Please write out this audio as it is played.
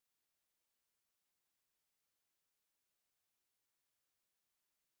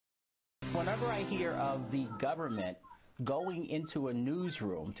whenever I hear of the government going into a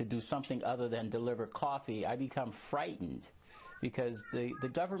newsroom to do something other than deliver coffee, I become frightened, because the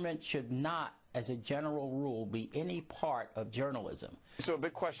government should not, as a general rule, be any part of journalism. So a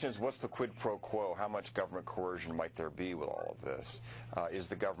big question is, what's the quid pro quo? How much government coercion might there be with all of this? Is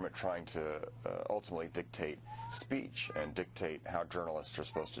the government trying to ultimately dictate speech and dictate how journalists are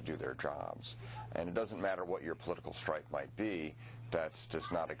supposed to do their jobs? And it doesn't matter what your political stripe might be, that's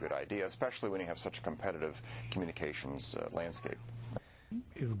just not a good idea, especially when you have such a competitive communications landscape.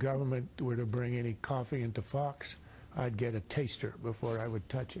 If government were to bring any coffee into Fox, I'd get a taster before I would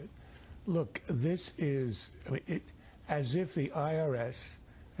touch it. Look, this is, I mean, as if the IRS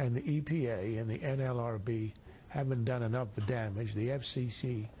and the EPA and the NLRB haven't done enough damage. The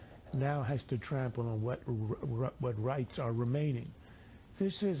FCC now has to trample on what rights are remaining.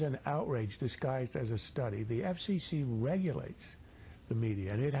 This is an outrage disguised as a study. The FCC regulates the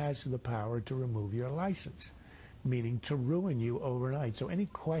media, and it has the power to remove your license, meaning to ruin you overnight. So any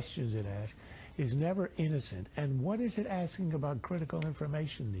questions it asks is never innocent. And what is it asking about critical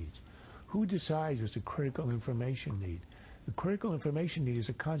information needs? Who decides what's a critical information need? The critical information need is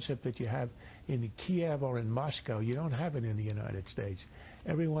a concept that you have in Kiev or in Moscow. You don't have it in the United States.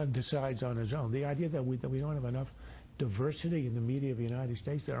 Everyone decides on his own. The idea that we don't have enough diversity in the media of the United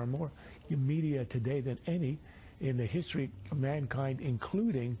States, there are more media today than any in the history of mankind,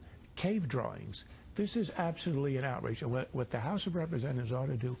 including cave drawings. This is absolutely an outrage. And what the House of Representatives ought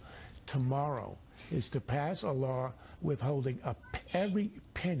to do tomorrow is to pass a law withholding every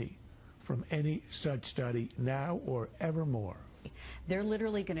penny from any such study now or evermore. They're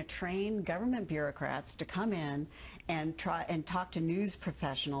literally going to train government bureaucrats to come in and try and talk to news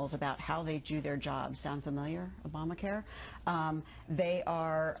professionals about how they do their jobs. Sound familiar? Obamacare. They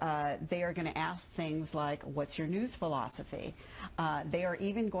are going to ask things like, "What's your news philosophy?" They are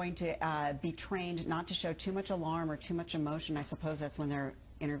even going to be trained not to show too much alarm or too much emotion. I suppose that's when they're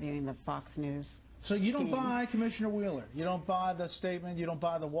interviewing the Fox News. So you don't buy Commissioner Wheeler? You don't buy the statement? You don't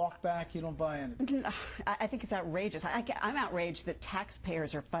buy the walk back? You don't buy anything? I think it's outrageous. I'm outraged that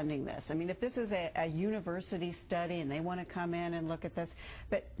taxpayers are funding this. I mean, if this is a university study and they want to come in and look at this,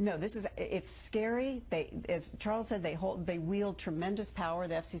 but no, it's scary. As Charles said, they wield tremendous power,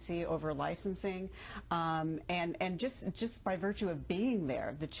 the FCC, over licensing, and just by virtue of being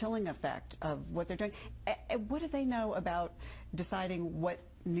there, the chilling effect of what they're doing. What do they know about deciding what's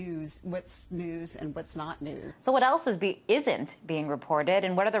news and what's not news? So what else isn't being reported,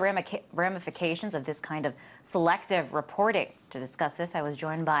 and what are the ramifications of this kind of selective reporting? To discuss this, I was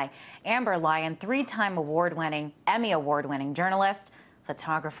joined by Amber Lyon, three-time Emmy award-winning journalist,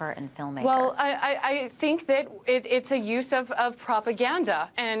 photographer, and filmmaker. Well, I think that it's a use of propaganda,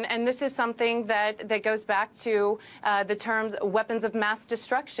 and this is something that goes back to the terms weapons of mass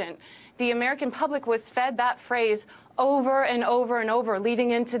destruction. The American public was fed that phrase over and over and over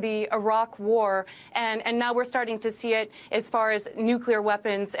leading into the Iraq War, and now we're starting to see it as far as nuclear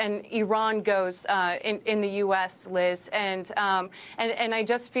weapons and Iran goes in the U.S., Liz, and I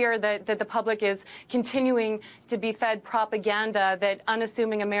just fear that the public is continuing to be fed propaganda that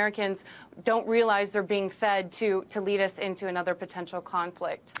unassuming Americans don't realize they're being fed to lead us into another potential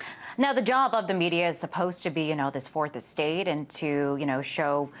conflict. Now, the job of the media is supposed to be, this fourth estate, and to,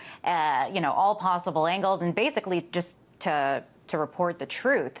 show, all possible angles, and basically just to report the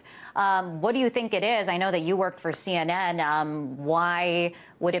truth. What do you think it is? I know that you worked for CNN. Why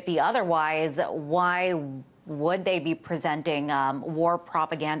would it be otherwise? Why would they be presenting war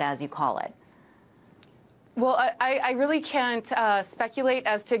propaganda, as you call it? Well, I really can't speculate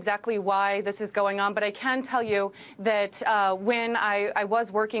as to exactly why this is going on, but I can tell you that when I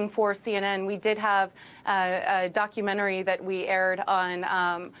was working for CNN, we did have a documentary that we aired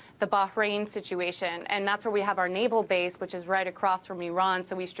on the Bahrain situation, and that's where we have our naval base, which is right across from Iran,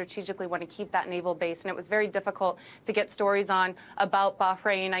 so we strategically want to keep that naval base, and it was very difficult to get stories on about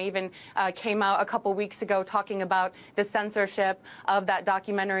Bahrain. I even came out a couple weeks ago talking about the censorship of that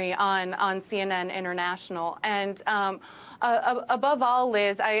documentary on CNN International. And above all,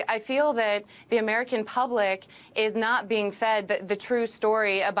 Liz, I feel that the American public is not being fed the true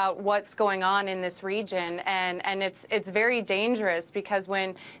story about what's going on in this region, and it's very dangerous, because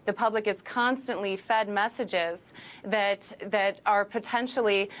when the public is constantly fed messages that are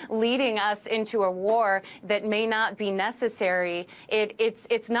potentially leading us into a war that may not be necessary,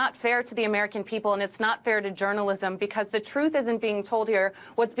 it's not fair to the American people, and it's not fair to journalism, because the truth isn't being told here.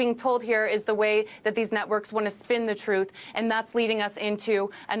 What's being told here is the way that these networks networks want to spin the truth, and that's leading us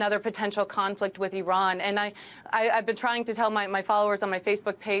into another potential conflict with Iran. And I've been trying to tell my followers on my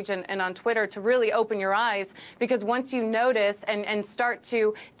Facebook page and on Twitter to really open your eyes, because once you notice and start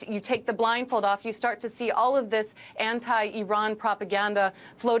to, you take the blindfold off, you start to see all of this anti-Iran propaganda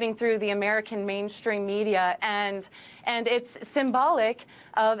floating through the American mainstream media, and it's symbolic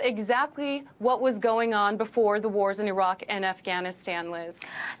of exactly what was going on before the wars in Iraq and Afghanistan, Liz.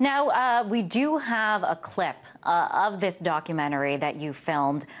 Now, we do have a clip of this documentary that you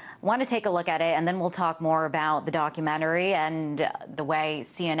filmed. I want to take a look at it, and then we'll talk more about the documentary and the way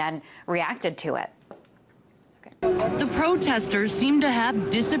CNN reacted to it. The protesters seem to have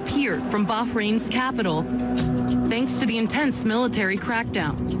disappeared from Bahrain's capital, thanks to the intense military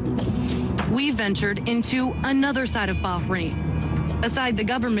crackdown. We ventured into another side of Bahrain, a side the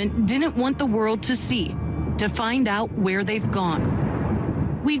government didn't want the world to see, to find out where they've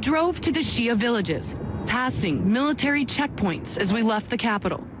gone. We drove to the Shia villages, passing military checkpoints as we left the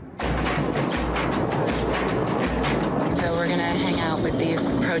capital. So we're gonna hang out with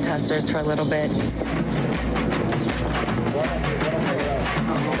these protesters for a little bit.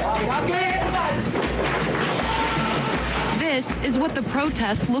 This is what the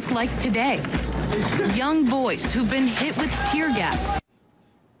protests look like today. Young boys who've been hit with tear gas.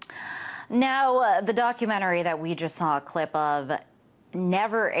 Now, the documentary that we just saw a clip of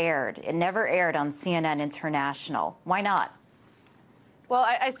never aired. It never aired on CNN International. Why not? Well,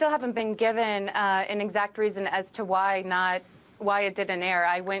 I still haven't been given an exact reason as to why it didn't air.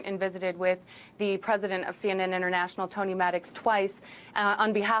 I went and visited with the president of CNN International, Tony Maddox, twice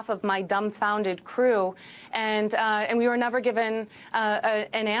on behalf of my dumbfounded crew, and we were never given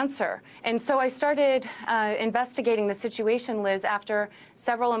an answer. And so I started investigating the situation, Liz, after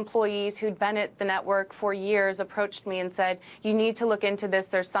several employees who'd been at the network for years approached me and said, you need to look into this.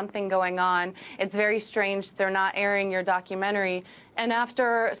 There's something going on. It's very strange. They're not airing your documentary. And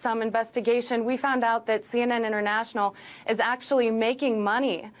after some investigation, we found out that CNN International is actually making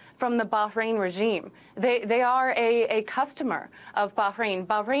money from the Bahrain regime. They are a customer of Bahrain.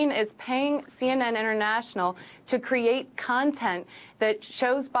 Bahrain is paying CNN International to create content that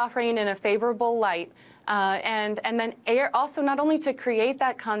shows Bahrain in a favorable light, and then air, also not only to create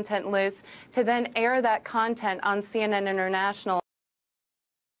that content, Liz, to then air that content on CNN International.